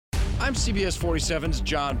I'm CBS 47's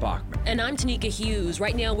John Bachman. And I'm Tanika Hughes.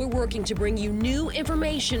 Right now, we're working to bring you new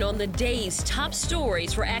information on the day's top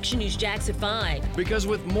stories for Action News Jax at 5. Because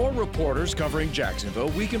with more reporters covering Jacksonville,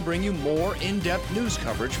 we can bring you more in-depth news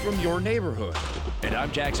coverage from your neighborhood. And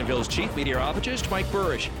I'm Jacksonville's Chief Meteorologist, Mike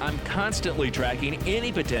Burrish. I'm constantly tracking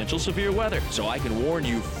any potential severe weather, so I can warn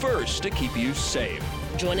you first to keep you safe.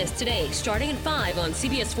 Join us today, starting at 5 on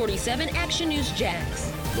CBS 47 Action News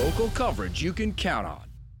Jax. Local coverage you can count on.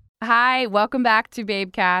 Hi, welcome back to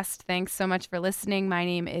Babecast. Thanks so much for listening. My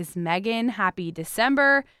name is Megan. Happy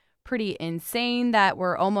December. Pretty insane that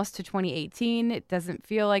we're almost to 2018. It doesn't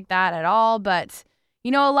feel like that at all, but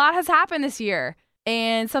you know, a lot has happened this year.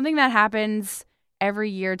 And something that happens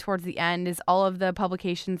every year towards the end is all of the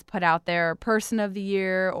publications put out their Person of the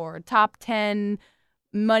Year or top 10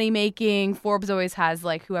 money making. Forbes always has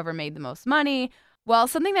like whoever made the most money. Well,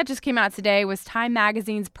 something that just came out today was Time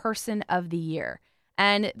Magazine's Person of the Year.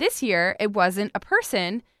 And this year, it wasn't a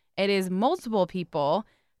person. It is multiple people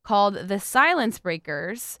called the Silence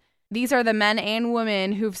Breakers. These are the men and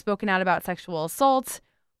women who've spoken out about sexual assault.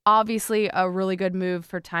 Obviously, a really good move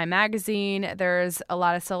for Time Magazine. There's a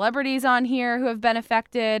lot of celebrities on here who have been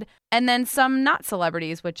affected, and then some not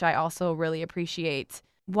celebrities, which I also really appreciate.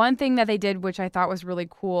 One thing that they did, which I thought was really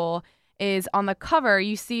cool, is on the cover,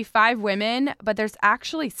 you see 5 women, but there's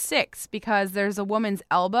actually 6 because there's a woman's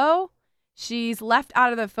elbow. She's left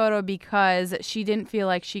out of the photo because she didn't feel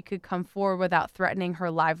like she could come forward without threatening her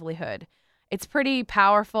livelihood. It's pretty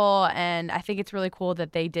powerful, and I think it's really cool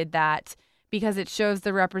that they did that because it shows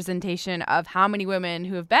the representation of how many women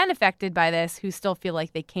who have been affected by this who still feel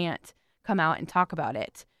like they can't come out and talk about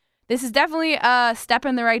it. This is definitely a step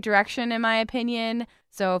in the right direction, in my opinion.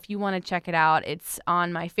 So if you want to check it out, it's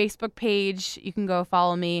on my Facebook page. You can go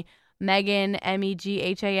follow me. Megan,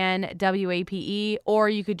 MEGHANWAPE, or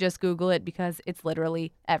you could just Google it because it's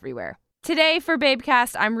literally everywhere. Today for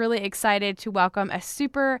Babecast, I'm really excited to welcome a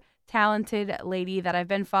super talented lady that I've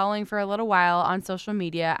been following for a little while on social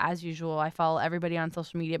media. As usual, I follow everybody on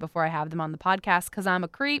social media before I have them on the podcast because I'm a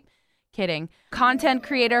creep. Kidding. Content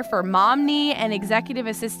creator for Momni and executive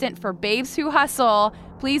assistant for Babes Who Hustle.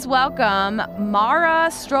 Please welcome Mara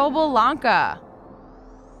Strobolanka.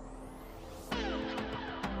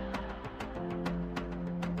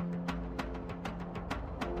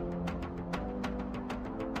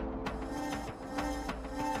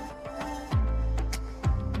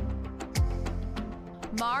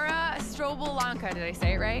 Mara Strobolanka, did I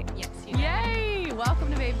say it right? Yes, you did. Yay!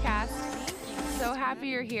 Welcome to Babecast. Thank you. So happy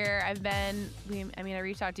you're here. I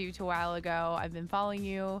reached out to you a while ago. I've been following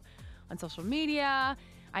you on social media.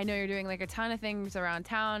 I know you're doing like a ton of things around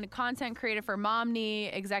town. Content creator for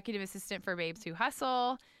Momni, executive assistant for Babes Who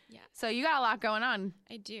Hustle. Yeah. So you got a lot going on.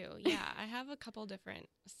 I do. Yeah, I have a couple different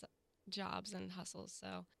jobs and hustles.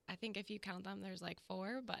 So I think if you count them, there's like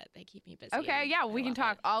 4, but they keep me busy. Okay, yeah, we can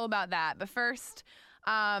talk it. all about that. But first,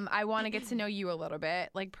 I want to get to know you a little bit,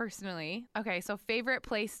 like personally. Okay, so favorite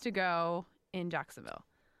place to go in Jacksonville?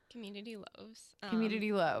 Community Loaves.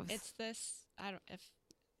 Community Loaves. It's this.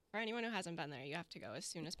 For anyone who hasn't been there, you have to go as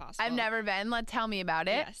soon as possible. I've never been. Tell me about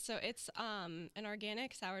it. Yeah, so it's an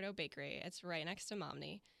organic sourdough bakery. It's right next to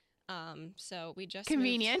Momni. So we just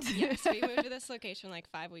convenient. So we moved to this location like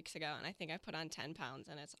 5 weeks ago, and I think I put on 10 pounds,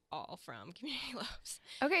 and it's all from Community Loaves.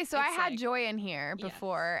 Okay, so It's I had like- Joy in here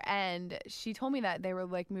before, and she told me that they were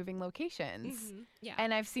like moving locations. Mhm, yeah.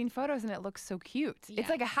 And I've seen photos, and it looks so cute. It's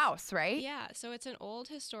like a Yes. house, right? Yeah, so it's an old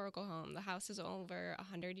historical home. The house is over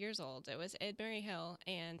 100 years old. It was Edbury Hill,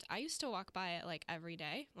 and I used to walk by it like every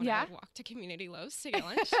day when I would walk to Community Loaves to get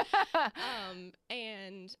lunch.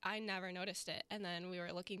 And I never noticed it. And then we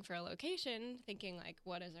were looking for a location, thinking like,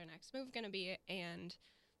 what is our next move going to be? And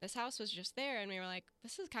this house was just there, and we were like,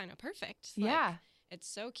 this is kind of perfect. Like, Yeah. It's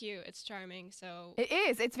so cute. It's charming. So It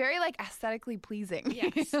is. It's very like aesthetically pleasing.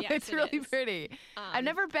 Yes, yes, It's it really is. pretty. I've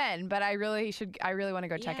never been, but I really want to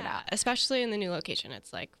go check it out. Especially in the new location.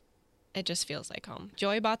 It's like, it just feels like home.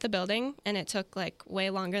 Joy bought the building, and it took like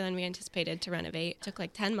way longer than we anticipated to renovate. It took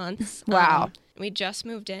like 10 months. Wow. We just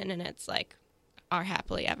moved in, and it's like our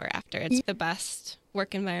happily ever after. It's the best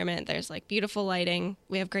work environment. There's like beautiful lighting.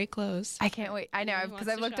 We have great clothes. I can't wait. I know, Who because wants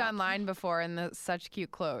I've to looked shop? online before and such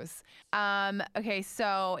cute clothes. Okay,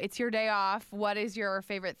 so it's your day off. What is your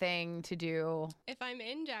favorite thing to do? If I'm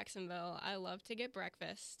in Jacksonville, I love to get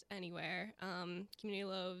breakfast anywhere. Community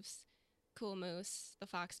Loaves, Cool Moose, the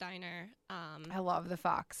Fox Diner. I love the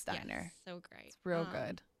Fox Diner. Yes, so great. It's real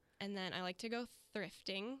good. And then I like to go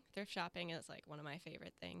thrifting. Thrift shopping is like one of my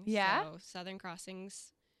favorite things. Yeah? So Southern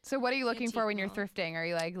Crossings So what are you looking for when you're Antique thrifting? Are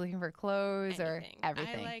you like looking for clothes or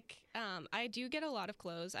everything? I do get a lot of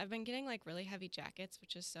clothes. I've been getting like really heavy jackets,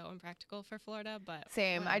 which is so impractical for Florida, but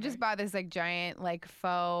Same. whatever. I just bought this like giant like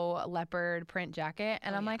faux leopard print jacket,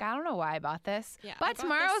 and I'm like, I don't know why I bought this. Yeah, I but bought this,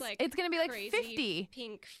 tomorrow's like, it's gonna be like crazy 50.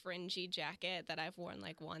 pink fringy jacket that I've worn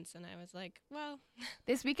like once, and I was like, well,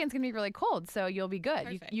 This weekend's gonna be really cold, so you'll be good.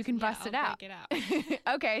 perfect. You can Yeah, bust it I'll out. break it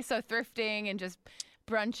out. Okay, so thrifting and just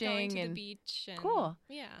brunching Going to the and beach. And, cool.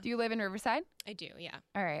 Yeah, Do you live in Riverside? I do. Yeah.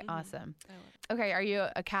 All right, Mhm. awesome. I love it. Okay, are you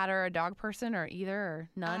a cat or a dog person or either or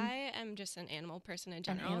none? I am just an animal person in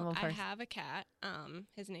general. animal I person. have a cat.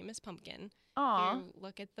 His name is Pumpkin. Aw. If you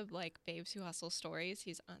look at the like Babes Who Hustle stories,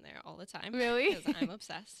 he's on there all the time. Really? Because I'm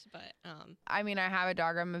obsessed. But I mean, I have a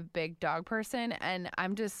dog. I'm a big dog person, and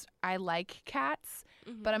I like cats,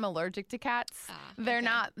 but I'm allergic to cats. They're okay.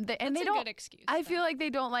 not, and That's they a don't. good excuse. I though. feel like they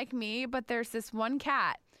don't like me, but there's this one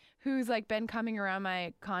cat who's like been coming around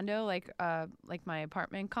my condo, like my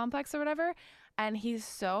apartment complex or whatever, and he's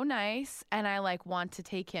so nice, and I like want to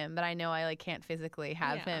take him, but I know I like can't physically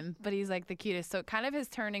have Yeah. him, but he's like the cutest. So it kind of is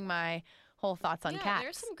turning my whole thoughts on yeah, cats.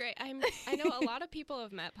 there's some great. I know a lot of people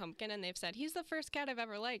have met Pumpkin and they've said he's the first cat I've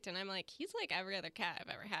ever liked, and I'm like, he's like every other cat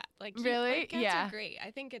I've ever had. Like Really? like, cats Yeah. are great. I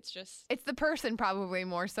think it's just It's the person probably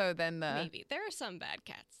more so than the. maybe there are some bad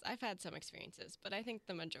cats. I've had some experiences, but I think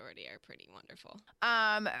the majority are pretty wonderful.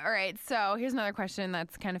 All right. So here's another question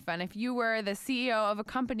that's kind of fun. If you were the CEO of a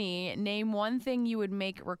company, name one thing you would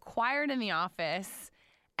make required in the office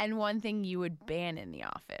and one thing you would ban in the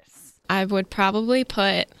office. I would probably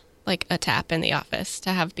put like a tap in the office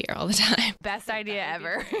to have beer all the time. Best idea That would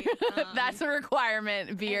ever. be great. That's a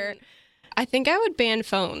requirement, beer. And I think I would ban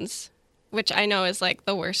phones, which I know is like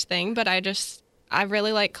the worst thing, but I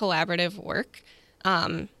really like collaborative work.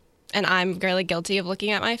 And I'm really guilty of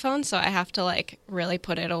looking at my phone, so I have to like really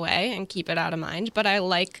put it away and keep it out of mind. But I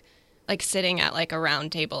like sitting at like a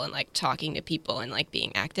round table and like talking to people and like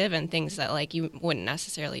being active and things that like you wouldn't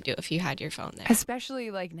necessarily do if you had your phone there.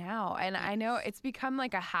 Especially like now. And I know it's become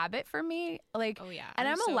like a habit for me. Like, Oh, yeah. and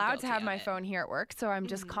I'm so allowed to guilty have of my it. phone here at work. So I'm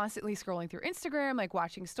just constantly scrolling through Instagram, like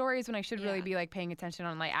watching stories when I should really Yeah. be like paying attention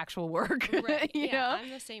on my actual work. Right. you yeah, know? I'm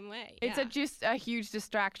the same way. It's yeah. just a huge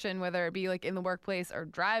distraction, whether it be like in the workplace or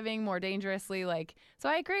driving more dangerously. Like, so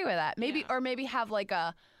I agree with that. Maybe, Yeah. or maybe have like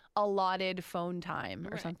a allotted phone time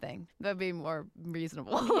or Right. something. That'd be more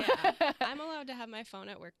reasonable. Yeah, I'm allowed to have my phone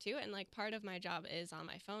at work too, and like part of my job is on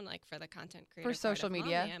my phone, like for the content creator part social of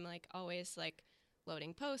media. Mommy, I'm like always like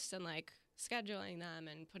loading posts and like scheduling them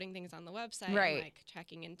and putting things on the website, Right. and, like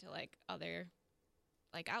checking into like other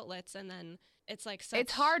like outlets, and then it's like such,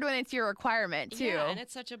 It's hard when it's your requirement too. Yeah, and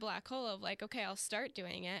it's such a black hole of like, okay, I'll start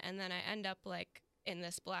doing it, and then I end up like in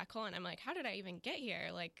this black hole, and I'm like, how did I even get here?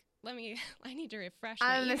 Like, I need to refresh. my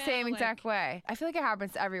I'm the email, same like- exact way. I feel like it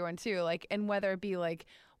happens to everyone too. Like, and whether it be like,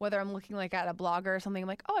 whether I'm looking like at a blogger or something, I'm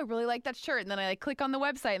like, oh, I really like that shirt. And then I like click on the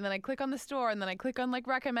website and then I click on the store and then I click on like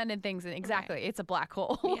recommended things. And exactly, it's a black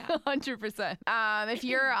hole. Yeah. 100%. If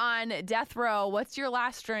you're on death row, what's your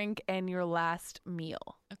last drink and your last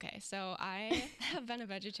meal? Okay, so I have been a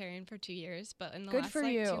vegetarian for 2 years, but in the Good last for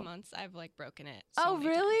like you. 2 months, I've like broken it. Oh, many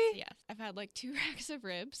really? times. Yes, I've had like 2 racks of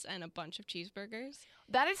ribs and a bunch of cheeseburgers.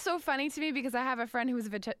 That is so funny to me because I have a friend who was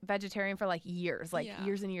a vegetarian for like years, like Yeah.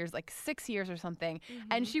 years and years, like 6 years or something. Mm-hmm.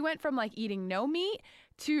 And she went from like eating no meat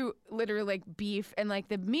to literally like beef and like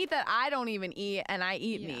the meat that I don't even eat and I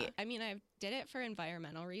eat meat. I mean, I did it for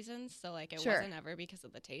environmental reasons, so like it Sure. wasn't ever because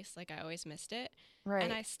of the taste. Like I always missed it, Right.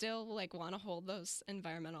 and I still like want to hold those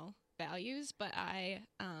environmental values, but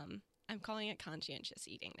I'm calling it conscientious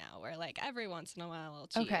eating now, where like every once in a while I'll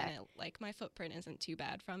cheat, Okay. and it, like my footprint isn't too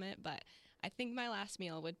bad from it. But I think my last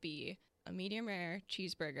meal would be a medium rare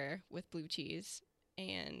cheeseburger with blue cheese,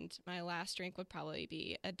 and my last drink would probably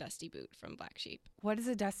be a Dusty Boot from Black Sheep. What is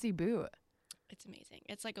a dusty boot? It's amazing.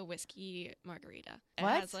 It's like a whiskey margarita. What?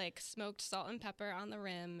 It has like smoked salt and pepper on the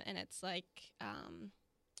rim, and it's like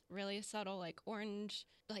really subtle like orange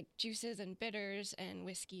like juices and bitters and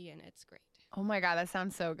whiskey, and it's great. Oh my God, that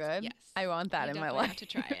sounds so good. Yes. I want that You in my definitely life. have to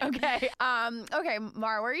try it. Okay. Okay,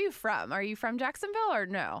 Mara, where are you from? Are you from Jacksonville or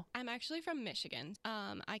no? I'm actually from Michigan.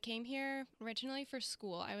 I came here originally for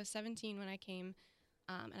school. I was 17 when I came,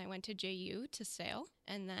 and I went to JU to sail,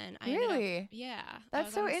 and then I ended up- Really? yeah. I That's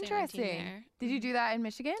was so on the sailing team interesting. there. Did you Mhm. do that in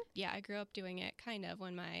Michigan? Yeah, I grew up doing it kind of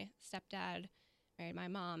when my stepdad married my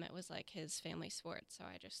mom. It was like his family sport, so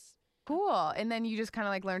I just Cool. And then you just kind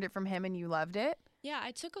of like learned it from him and you loved it? yeah,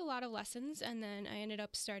 I took a lot of lessons, and then I ended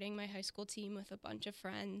up starting my high school team with a bunch of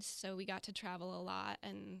friends. So we got to travel a lot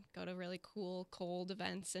and go to really cool, cold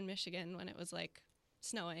events in Michigan when it was like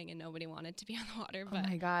snowing and nobody wanted to be on the water. Oh But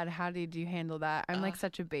my God, how did you handle that? I'm like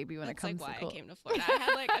such a baby when it comes that's like to why cold. I came to Florida. I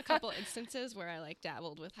had like a couple instances where I like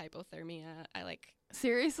dabbled with hypothermia. I like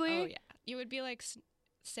Seriously? Oh yeah, you would be like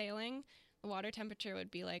sailing. The water temperature would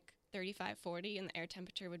be like 35, 40, and the air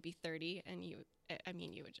temperature would be 30, and you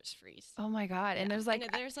would just freeze. Oh my God. Yeah. And there's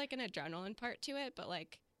like there's like an adrenaline part to it, but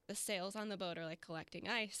like the sails on the boat are like collecting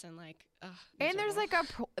ice and like and there's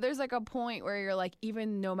like a point where you're like,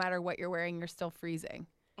 even no matter what you're wearing, you're still freezing.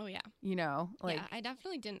 Oh yeah. You know, like yeah, I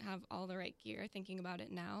definitely didn't have all the right gear thinking about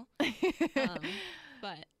it now.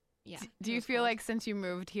 But yeah. Do you feel cold. like since you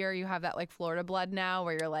moved here, you have that like Florida blood now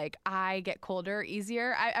where you're like, I get colder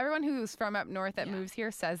easier? Everyone who's from up north that moves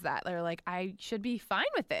here says that. They're like, I should be fine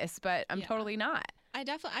with this, but I'm totally not.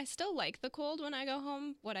 I still like the cold when I go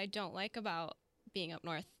home. What I don't like about being up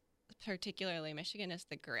north, particularly Michigan, is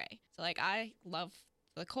the gray. So like I love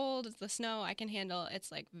the cold, the snow, I can handle.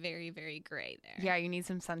 It's like very, very gray there. Yeah, you need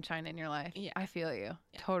some sunshine in your life. Yeah. I feel you.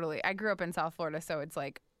 Yeah. Totally. I grew up in South Florida, so it's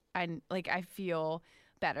like I feel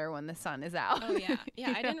better when the sun is out. Oh yeah.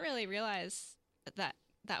 Yeah, I didn't really realize that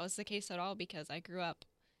was the case at all because I grew up,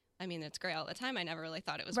 I mean, it's gray all the time. I never really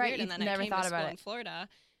thought it was weird. And then I came to school in Florida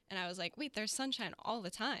and I was like, wait, there's sunshine all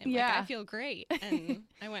the time. Yeah. Like I feel great. And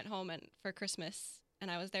I went home for Christmas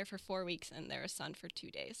and I was there for 4 weeks and there was sun for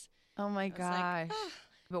 2 days. Oh my gosh. Like,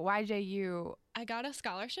 But why JU? I got a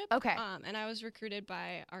scholarship. Okay. And I was recruited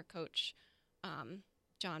by our coach,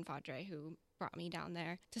 John Fadre, who brought me down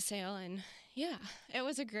there to sail. And yeah, it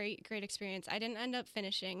was a great, great experience. I didn't end up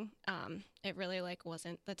finishing. It really like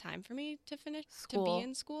wasn't the time for me to finish, to be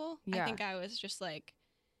in school. Yeah. I think I was just like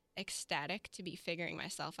ecstatic to be figuring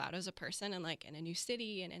myself out as a person and like in a new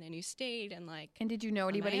city and in a new state and like. And did you know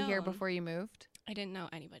anybody here before you moved? I didn't know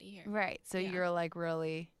anybody here. Right. So you're like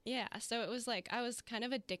really. Yeah. So it was like I was kind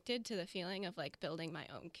of addicted to the feeling of like building my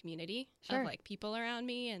own community of like people around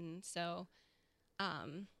me. And so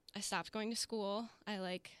I stopped going to school. I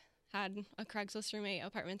like had a Craigslist roommate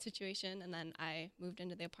apartment situation. And then I moved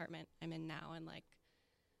into the apartment I'm in now and like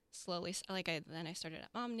slowly then I started at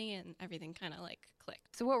Omni and everything kind of like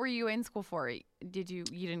clicked. So what were you in school for? You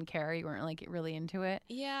didn't care? You weren't like really into it?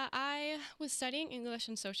 Yeah, I was studying English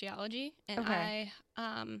and sociology and I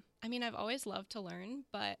mean I've always loved to learn,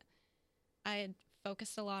 but I had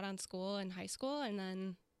focused a lot on school in high school and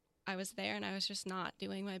then I was there and I was just not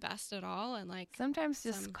doing my best at all and like sometimes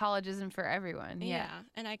just college isn't for everyone. Yeah.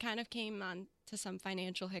 And I kind of came on to some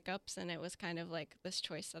financial hiccups and it was kind of like this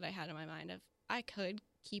choice that I had in my mind of I could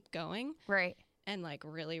keep going. Right. And like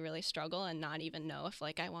really, really struggle and not even know if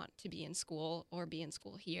like I want to be in school or be in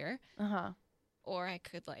school here. Uh-huh. Or I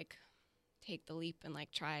could like take the leap and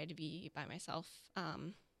like try to be by myself.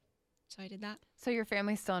 So I did that. So your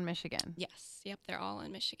family's still in Michigan? Yes. Yep. They're all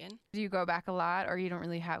in Michigan. Do you go back a lot or you don't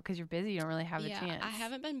really have, because you're busy, you don't really have the chance? I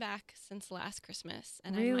haven't been back since last Christmas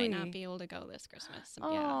and Really? I might not be able to go this Christmas.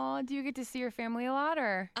 Oh, do you get to see your family a lot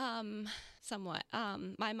or? Somewhat.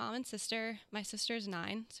 My mom and sister, my sister's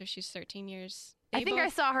 9, so she's 13 years. I think I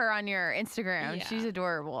saw her on your Instagram. Yeah. She's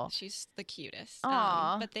adorable. She's the cutest.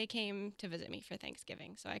 Aw. But they came to visit me for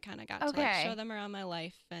Thanksgiving, so I kind of got to like show them around my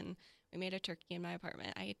life, and we made a turkey in my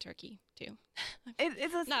apartment. I ate turkey too.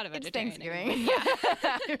 It's not a vegetarian. Thanksgiving. Anymore.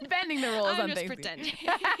 Yeah. You're bending the rules I'm on just Thanksgiving. pretending.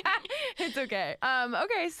 It's okay.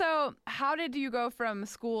 Okay, so how did you go from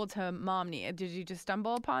school to Momni? Did you just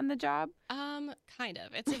stumble upon the job? Kind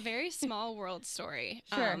of. It's a very small world story.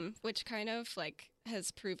 Sure. Which kind of like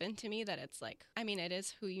has proven to me that it's like, I mean, it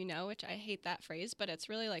is who you know, which I hate that phrase, but it's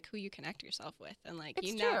really like who you connect yourself with, and like It's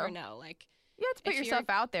you true. never know, like. You have to put yourself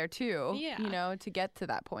out there too, Yeah. you know, to get to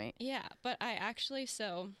that point. Yeah, but I actually,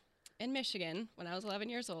 so in Michigan, when I was 11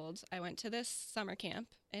 years old, I went to this summer camp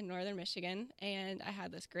in northern Michigan, and I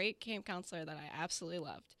had this great camp counselor that I absolutely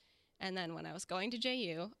loved. And then when I was going to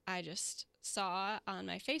JU, I just saw on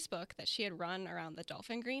my Facebook that she had run around the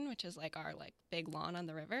Dolphin Green, which is like our like big lawn on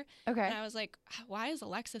the river. Okay. And I was like, why is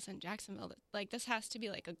Alexis in Jacksonville? Like, this has to be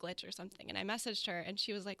like a glitch or something. And I messaged her, and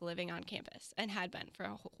she was like living on campus and had been for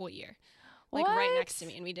a whole year. Like right next to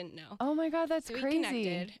me, and we didn't know. Oh my God, that's so crazy. we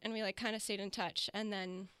connected, and we like kind of stayed in touch. And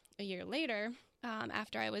then a year later,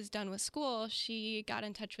 after I was done with school, she got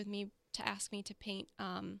in touch with me to ask me to paint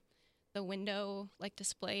the window like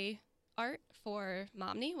display art for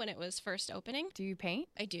Momni when it was first opening. Do you paint?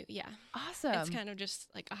 I do, yeah. Awesome. It's kind of just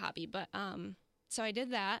like a hobby, but so I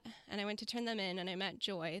did that, and I went to turn them in, and I met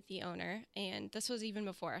Joy, the owner, and this was even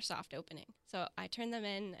before our soft opening. So I turned them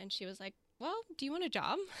in, and she was like, well, do you want a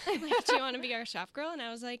job? Like, do you want to be our shop girl? And I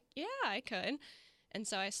was like, yeah, I could. And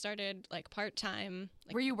so I started like part-time.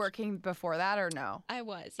 Like, were you working before that or no? I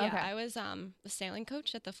was, yeah. Okay. I was a sailing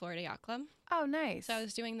coach at the Florida Yacht Club. Oh, nice. So I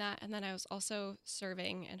was doing that, and then I was also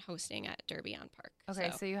serving and hosting at Derby on Park.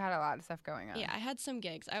 Okay, so you had a lot of stuff going on. Yeah, I had some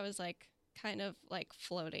gigs. I was like kind of like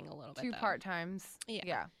floating a little bit. 2 though. part-times.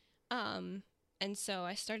 Yeah. And so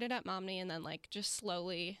I started at Momney and then like just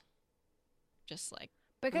slowly just like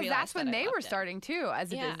because that's when they were it. starting too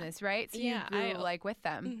as a business, right? So you grew like with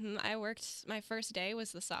them. I worked, my first day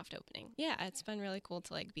was the soft opening. Yeah, it's been really cool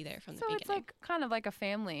to like be there from the beginning. So it's like kind of like a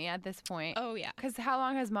family at this point. Oh yeah. Because how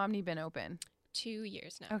long has Momney been open? 2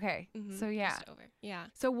 years now. Okay. So yeah. Just over. Yeah.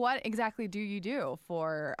 So what exactly do you do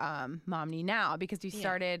for Momney now? Because you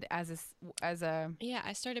started as a Yeah,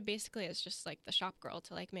 I started basically as just like the shop girl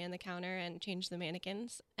to like man the counter and change the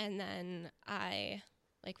mannequins. And then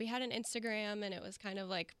we had an Instagram, and it was kind of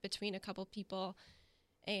like between a couple people,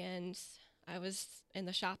 and I was in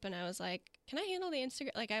the shop and I was like, can I handle the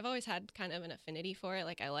Instagram? Like, I've always had kind of an affinity for it.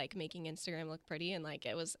 Like, I like making Instagram look pretty, and like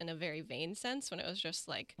it was in a very vain sense when it was just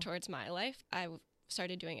like towards my life. I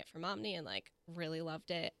started doing it for Momney and like really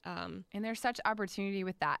loved it. And there's such opportunity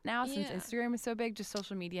with that now since Instagram is so big, just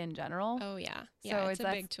social media in general. Oh yeah. So it's a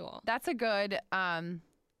big tool. That's a good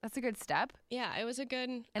step. Yeah, it was a good.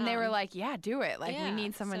 And they were like, yeah, do it. Like, we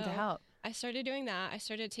need someone to help. I started doing that. I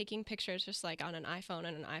started taking pictures just like on an iPhone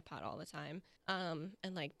and an iPod all the time,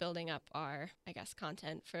 and like building up our, I guess,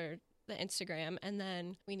 content for the Instagram. And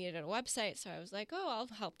then we needed a website, so I was like, oh, I'll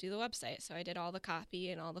help do the website. So I did all the copy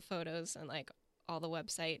and all the photos and like all the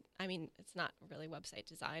website. I mean, it's not really website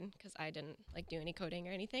design because I didn't like do any coding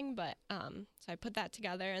or anything, but so I put that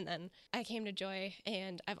together, and then I came to Joy,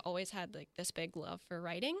 and I've always had like this big love for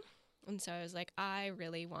writing. And so I was like, I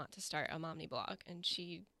really want to start a Momney blog. And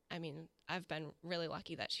I've been really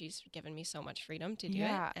lucky that she's given me so much freedom to do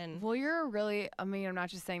it. And well, you're I'm not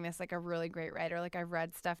just saying this, like a really great writer. Like, I've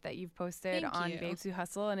read stuff that you've posted on Babes Who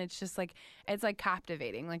Hustle, and it's just like, it's like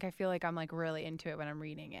captivating. Like, I feel like I'm like really into it when I'm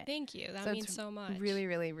reading it. Thank you. That means so much. Really,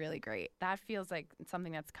 really, really great. That feels like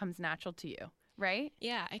something that comes natural to you, right?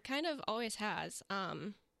 Yeah, it kind of always has.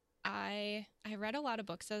 I read a lot of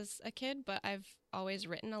books as a kid, but I've always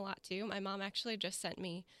written a lot too. My mom actually just sent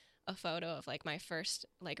me a photo of like my first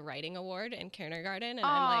like writing award in kindergarten, and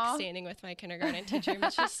I'm like standing with my kindergarten teacher,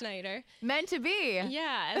 Mrs. Snyder. Meant to be.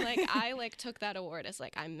 Yeah, and like I like took that award as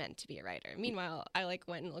like I'm meant to be a writer. Meanwhile, I like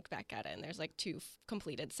went and looked back at it, and there's like 2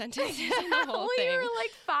 completed sentences in the whole thing. You were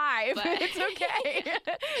like 5. But it's okay.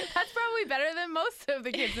 That's probably better than most of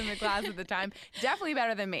the kids in the class at the time. Definitely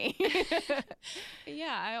better than me.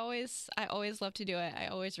 Yeah, I always loved to do it. I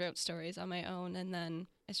always wrote stories on my own, and then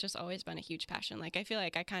it's just always been a huge passion. Like, I feel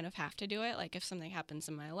like I kind of have to do it. Like, if something happens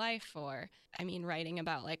in my life, or, writing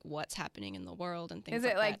about, like, what's happening in the world and things like that.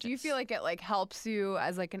 Is it, like, do you feel like it, like, helps you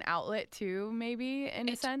as, like, an outlet, too, maybe, in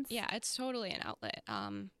a sense? Yeah, it's totally an outlet.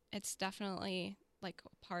 It's definitely, like,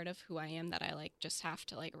 part of who I am that I, like, just have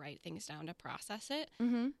to, like, write things down to process it.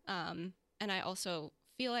 Mm-hmm. And I also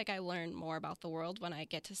feel like I learn more about the world when I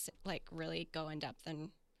get to, like, really go in depth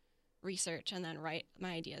and research and then write my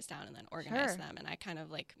ideas down and then organize them, and I kind of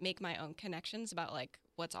like make my own connections about like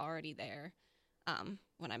what's already there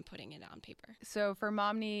when I'm putting it on paper. So for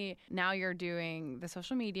Momney, now you're doing the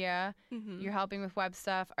social media, you're helping with web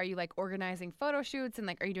stuff. Are you like organizing photo shoots and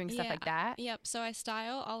like are you doing stuff like that? Yep. So I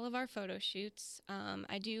style all of our photo shoots.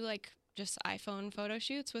 I do like just iPhone photo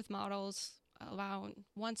shoots with models about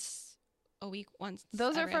once a week.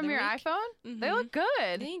 Those are from your iPhone? They look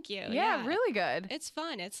good. Thank you. Yeah, really good. It's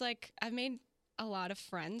fun. It's like I've made a lot of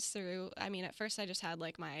friends through, at first I just had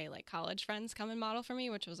like my like college friends come and model for me,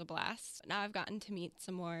 which was a blast. Now I've gotten to meet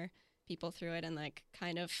some more people through it and like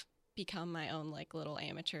kind of become my own like little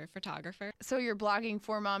amateur photographer. So you're blogging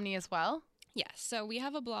for Momney as well? Yes. So we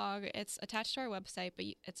have a blog. It's attached to our website, but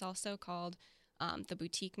it's also called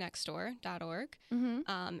theboutiquenextdoor.org.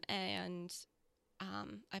 And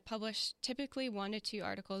I publish typically 1 to 2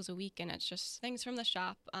 articles a week, and it's just things from the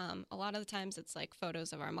shop. A lot of the times it's like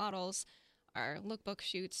photos of our models, our lookbook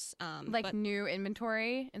shoots. Like new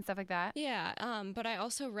inventory and stuff like that? Yeah, but I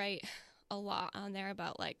also write a lot on there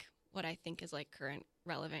about like what I think is like current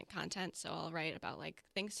relevant content. So I'll write about like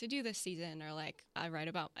things to do this season, or like I write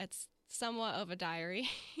about, it's somewhat of a diary.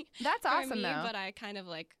 That's awesome me, though. But I kind of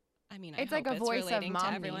like, it's like a voice of Momney.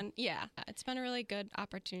 To everyone. Yeah, it's been a really good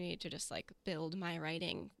opportunity to just like build my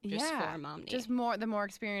writing just for Momney. Just the more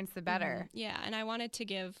experience, the better. Yeah, and I wanted to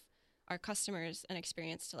give our customers an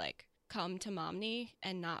experience to like come to Momney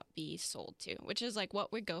and not be sold to, which is like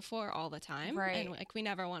what we go for all the time. Right. And like we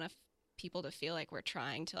never want people to feel like we're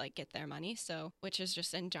trying to like get their money. So, which is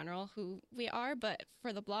just in general who we are. But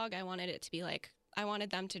for the blog, I wanted it to be like, I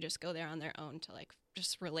wanted them to just go there on their own to like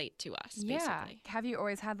just relate to us, Yeah. basically. Have you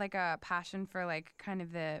always had like a passion for like kind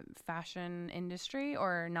of the fashion industry,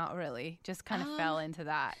 or not really? Just kind of fell into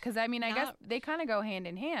that? Because I mean, I guess they kind of go hand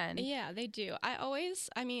in hand. Yeah, they do.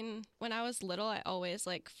 I mean, when I was little, I always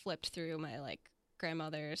like flipped through my like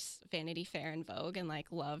grandmother's Vanity Fair and Vogue and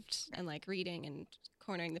like loved and like reading and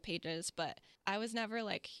cornering the pages, but I was never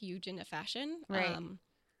like huge into fashion. Right.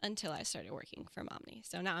 Until I started working for Momni.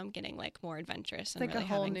 So now I'm getting like more adventurous and It's like really a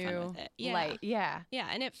whole having fun new with it. Yeah. light. Yeah. Yeah,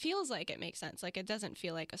 and it feels like it makes sense. Like it doesn't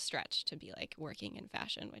feel like a stretch to be like working in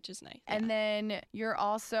fashion, which is nice. And then you're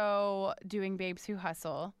also doing Babes Who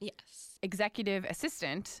Hustle, yes. executive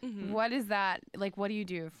assistant. Mhm. What is that? Like, what do you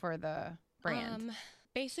do for the brand?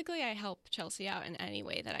 Basically, I help Chelsea out in any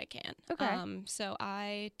way that I can. Okay. So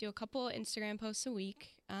I do a couple Instagram posts a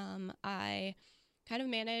week. I kind of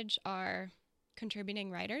manage our contributing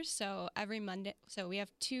writers. So every Monday, so we have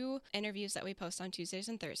 2 interviews that we post on Tuesdays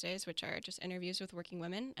and Thursdays, which are just interviews with working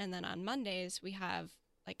women. And then on Mondays, we have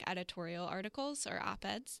like editorial articles or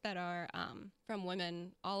op-eds that are from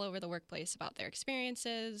women all over the workplace about their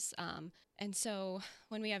experiences. And so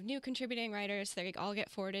when we have new contributing writers, they all get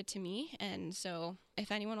forwarded to me. And so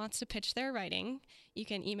if anyone wants to pitch their writing, you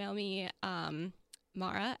can email me,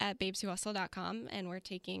 Mara@babeswhohustle.com, and we're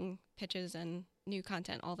taking pitches and new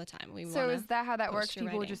content all the time. So is that how that works? your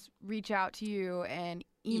People writing. just reach out to you and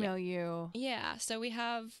email you? Yeah, so we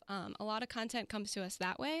have a lot of content comes to us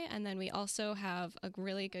that way, and then we also have a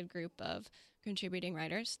really good group of contributing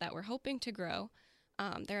writers that we're hoping to grow.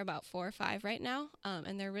 There are about 4 or 5 right now,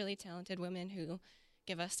 and they're really talented women who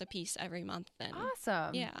give us a piece every month. And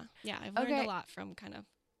Awesome. yeah, I've learned Okay. a lot from kind of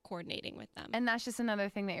coordinating with them. And that's just another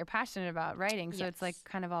thing that you're passionate about, writing. So it's like Yes.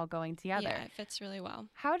 kind of all going together. Yeah, it fits really well.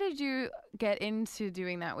 How did you get into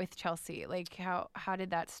doing that with Chelsea? Like how did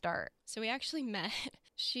that start? So we actually met.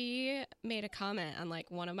 She made a comment on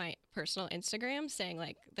like one of my personal Instagrams saying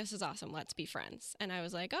like, "This is awesome, let's be friends." And I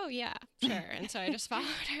was like, "Oh yeah, sure." And so I just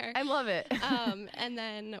followed her. I love it. And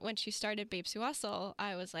then when she started Babes Who Hustle,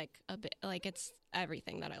 I was like a bit like, it's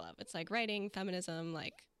everything that I love. It's like writing, feminism,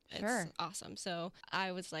 like it's Sure. awesome. So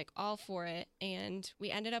I was like all for it, and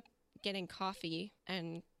we ended up getting coffee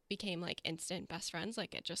and became like instant best friends.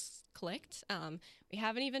 Like it just clicked. We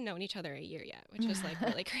haven't even known each other a year yet, which is like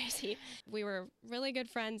really crazy. We were really good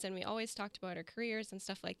friends, and we always talked about our careers and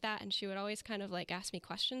stuff like that. And she would always kind of like ask me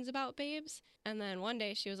questions about Babes. And then one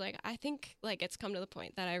day she was like, "I think like it's come to the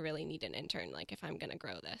point that I really need an intern, like if I'm gonna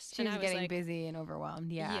grow this." She and was I was getting like, busy and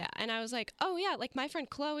overwhelmed. Yeah. yeah. And I was like, "Oh yeah, like my friend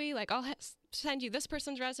Chloe, like I'll send you this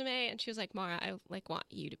person's resume." And she was like, "Mara, I like want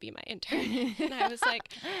you to be my intern." And I was like,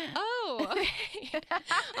 "Oh, okay.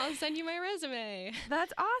 I'll send you my resume."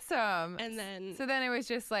 That's awesome. And then So then it was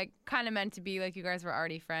just like kind of meant to be, like you guys were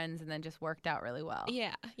already friends and then just worked out really well.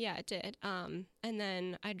 yeah, it did. And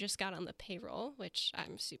then I just got on the payroll, which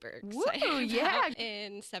I'm super Woo, excited about, yeah.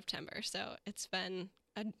 in September. So it's been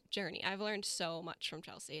a journey. I've learned so much from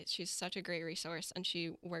Chelsea. She's such a great resource, and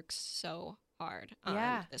she works so hard on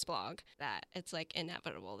Yeah. this blog that it's like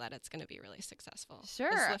inevitable that it's going to be really successful. Sure,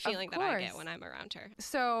 It's the of feeling that I get course. when I'm around her.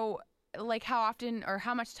 So like how often or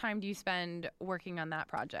how much time do you spend working on that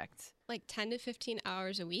project? Like 10 to 15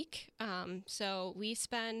 hours a week. So we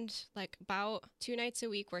spend like about 2 nights a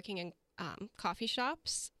week working in coffee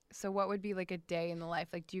shops. So what would be like a day in the life?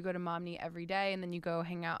 Like, do you go to Momni every day and then you go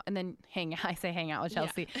hang out and then I say hang out with Yeah.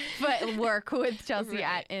 Chelsea, but work with Chelsea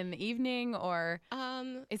Right. in the evening, or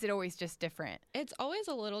is it always just different? It's always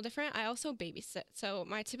a little different. I also babysit. So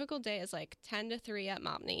my typical day is like 10 to 3 at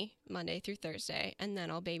Momni, Monday through Thursday. And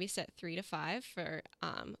then I'll babysit 3 to 5 for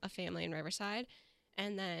a family in Riverside.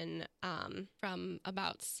 And then from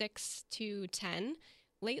about 6 to 10,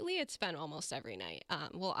 lately it's been almost every night.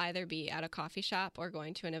 We'll either be at a coffee shop or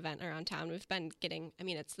going to an event around town. We've been getting, I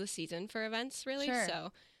mean, it's the season for events, really. Sure.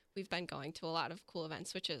 So we've been going to a lot of cool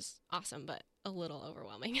events, which is awesome, but a little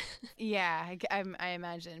overwhelming. Yeah, I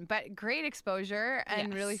imagine. But great exposure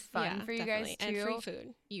and really Yes. fun Yeah, for you definitely. guys too. And free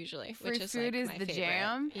food, usually. Free which is food like is my the favorite.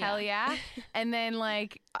 jam. Hell yeah. And then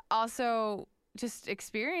like also just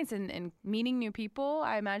experience and meeting new people,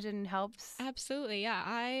 I imagine helps. Absolutely, yeah.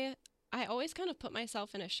 I always kind of put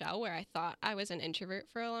myself in a shell where I thought I was an introvert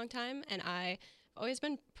for a long time, and I've always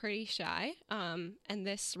been pretty shy. And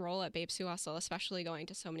this role at Babes Who Hustle, especially going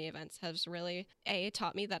to so many events, has really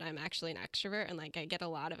taught me that I'm actually an extrovert, and like I get a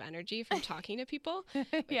lot of energy from talking to people.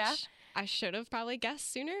 Yeah. Which I should have probably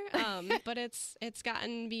guessed sooner. But it's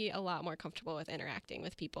gotten me a lot more comfortable with interacting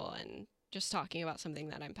with people and just talking about something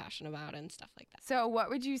that I'm passionate about and stuff like that. So what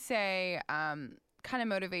would you say kind of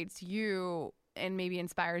motivates you and maybe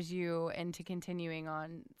inspires you into continuing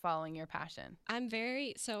on following your passion? I've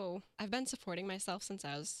been supporting myself since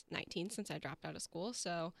I was 19, since I dropped out of school.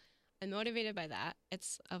 So I'm motivated by that.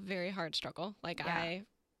 It's a very hard struggle. Like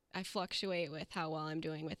I fluctuate with how well I'm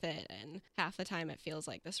doing with it. And half the time it feels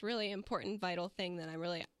like this really important, vital thing that I'm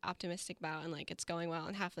really optimistic about and like it's going well.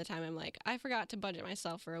 And half the time I'm like, I forgot to budget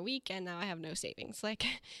myself for a week and now I have no savings. Like,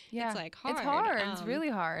 it's like hard. It's hard. It's really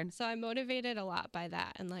hard. So I'm motivated a lot by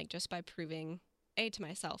that. And like just by proving A, to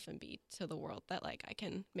myself, and B, to the world that like I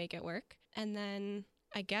can make it work. And then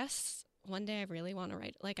I guess one day I really want to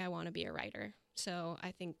write, like I want to be a writer. So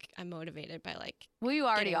I think I'm motivated by like. Well, you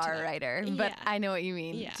already are a writer, but yeah. I know what you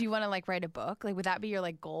mean. Yeah. Do you want to like write a book? Like, would that be your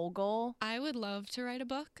like goal? I would love to write a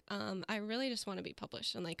book. I really just want to be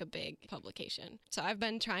published in like a big publication. So I've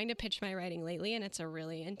been trying to pitch my writing lately, and it's a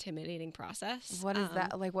really intimidating process. What is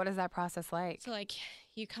that like? What is that process like? So like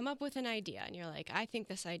you come up with an idea, and you're like, I think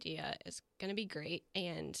this idea is gonna be great,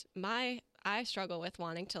 and I struggle with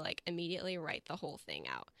wanting to like immediately write the whole thing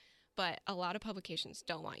out. But a lot of publications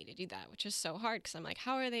don't want you to do that, which is so hard because I'm like,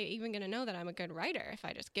 how are they even going to know that I'm a good writer if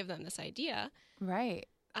I just give them this idea? Right.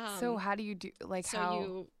 So how do you do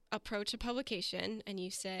you approach a publication and you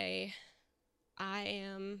say, I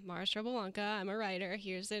am Mara Strobowanka. I'm a writer.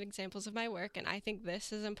 Here's the examples of my work. And I think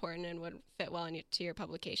this is important and would fit well to your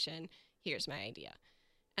publication. Here's my idea.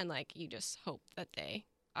 And like, you just hope that they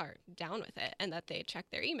are down with it and that they check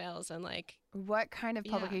their emails and like. What kind of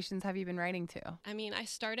publications have you been writing to? I mean, I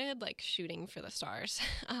started like shooting for the stars,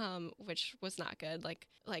 which was not good. Like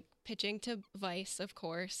pitching to Vice, of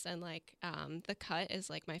course, and like The Cut is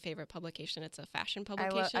like my favorite publication. It's a fashion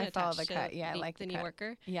publication. I follow The Cut. Yeah, I like The The New Cut.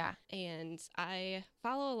 Yorker. Yeah, and I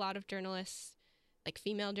follow a lot of journalists, like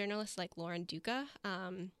female journalists, like Lauren Duca,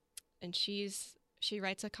 and she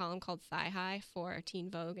writes a column called Thigh High for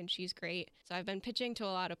Teen Vogue, and she's great. So I've been pitching to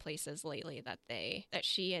a lot of places lately that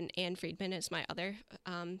she and Anne Friedman is my other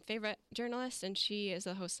favorite journalist, and she is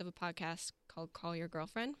the host of a podcast called Call Your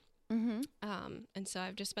Girlfriend. Mm-hmm. And so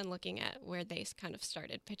I've just been looking at where they kind of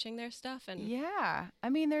started pitching their stuff. And yeah, I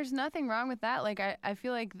mean, there's nothing wrong with that. Like, I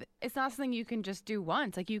feel like it's not something you can just do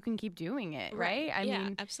once. Like, you can keep doing it, right? I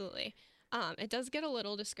mean, absolutely. It does get a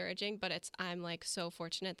little discouraging, but I'm like so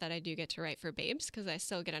fortunate that I do get to write for Babes because I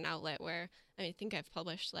still get an outlet where I think I've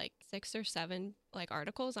published like 6 or 7 like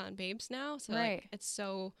articles on Babes now. So like, it's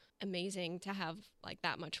so amazing to have like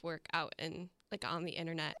that much work out and like on the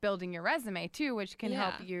internet. Building your resume too, which can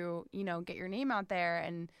help you, get your name out there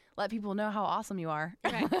and let people know how awesome you are.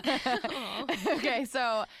 Right. Okay,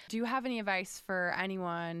 so do you have any advice for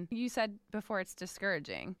anyone? You said before it's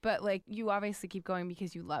discouraging, but like you obviously keep going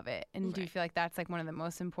because you love it. And do you feel like that's like one of the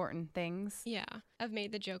most important things? Yeah. I've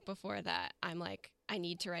made the joke before that I'm like, I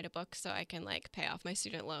need to write a book so I can like pay off my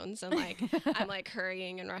student loans and like I'm like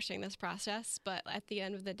hurrying and rushing this process. But at the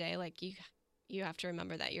end of the day, like you have to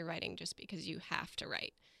remember that you're writing just because you have to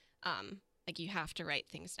write. Like you have to write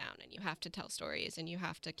things down and you have to tell stories and you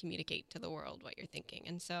have to communicate to the world what you're thinking.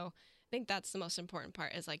 And so I think that's the most important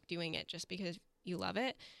part is like doing it just because you love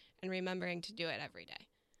it and remembering to do it every day.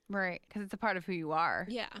 Right, because it's a part of who you are.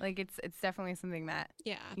 Yeah. Like it's definitely something that,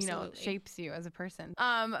 absolutely. shapes you as a person.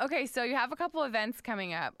 Okay, so you have a couple events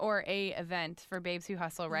coming up or a event for Babes Who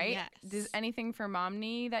Hustle, right? Yes. Does anything for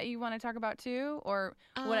Momney that you want to talk about too or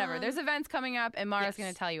whatever? There's events coming up and Mara's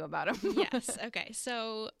going to tell you about them. Yes. Okay.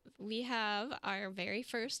 So we have our very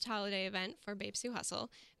first holiday event for Babes Who Hustle.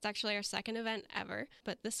 It's actually our second event ever,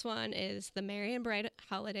 but this one is the Merry and Bright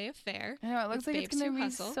Holiday Affair. I know, it looks like it's going to be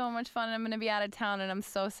so much fun. I'm going to be out of town and I'm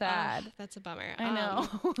so sad. That's a bummer. I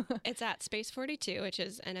know. It's at Space 42, which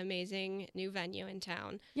is an amazing new venue in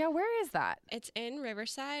town. Yeah, where is that? It's in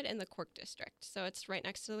Riverside in the Cork District. So it's right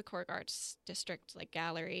next to the Cork Arts District like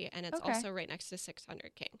gallery, and it's also right next to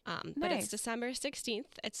 600 King. But it's December 16th.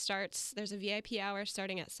 There's a VIP hour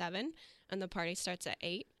starting at 7. And the party starts at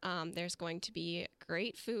 8. There's going to be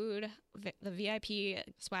great food. The VIP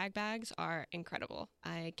swag bags are incredible.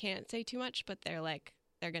 I can't say too much, but they're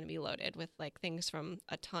going to be loaded with like things from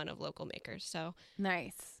a ton of local makers. So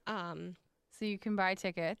nice. So you can buy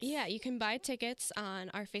tickets. Yeah, you can buy tickets on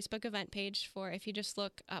our Facebook event page if you just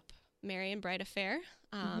look up Merry and Bright Affair,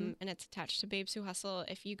 and it's attached to Babes Who Hustle.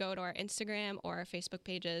 If you go to our Instagram or our Facebook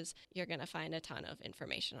pages, you're going to find a ton of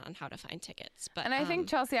information on how to find tickets. And I think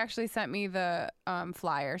Chelsea actually sent me the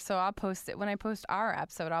flyer, so I'll post it. When I post our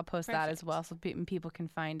episode, I'll post that as well so people can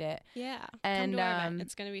find it. Yeah, and come to our event.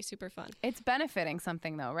 It's going to be super fun. It's benefiting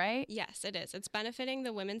something though, right? Yes, it is. It's benefiting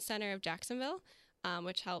the Women's Center of Jacksonville.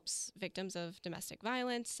 which helps victims of domestic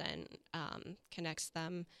violence and connects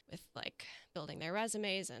them with like building their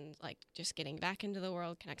resumes and like just getting back into the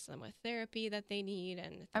world, connects them with therapy that they need.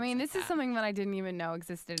 And I mean, this is something that I didn't even know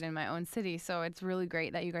existed in my own city. So it's really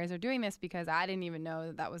great that you guys are doing this because I didn't even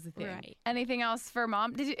know that was a thing. Right. Anything else for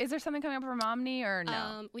Mom? Is there something coming up for Momney or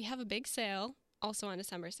no? We have a big sale also on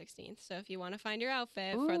December 16th. So if you want to find your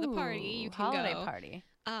outfit for the party, you can holiday go. Party.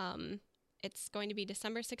 It's going to be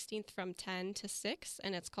December 16th from 10 to 6,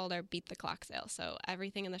 and it's called our Beat the Clock sale. So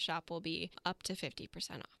everything in the shop will be up to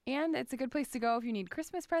 50% off. And it's a good place to go if you need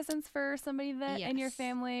Christmas presents for somebody that in your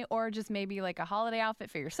family, or just maybe like a holiday outfit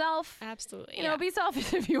for yourself. Absolutely. You know, be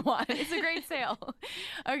selfish if you want. It's a great sale.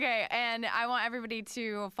 Okay, and I want everybody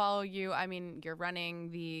to follow you. I mean, you're running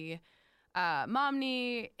the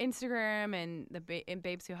Momney Instagram and and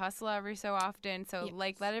Babes Who Hustle every so often. So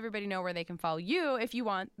like, let everybody know where they can follow you if you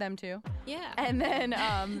want them to. Yeah. And then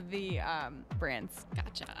the brands.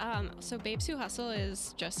 Gotcha. So Babes Who Hustle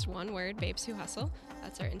is just one word, Babes Who Hustle.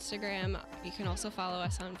 That's our Instagram. You can also follow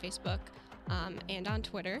us on Facebook and on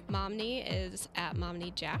Twitter. Momney is at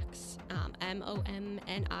MomneyJax,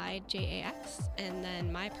 MOMNIJAX. And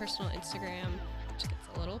then my personal Instagram, which gets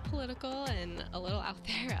a little political and a little out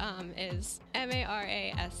there, is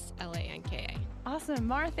MARASLANKA. Awesome.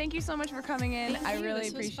 Mar, thank you so much for coming in. Thank I you. really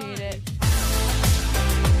This was appreciate fun. it.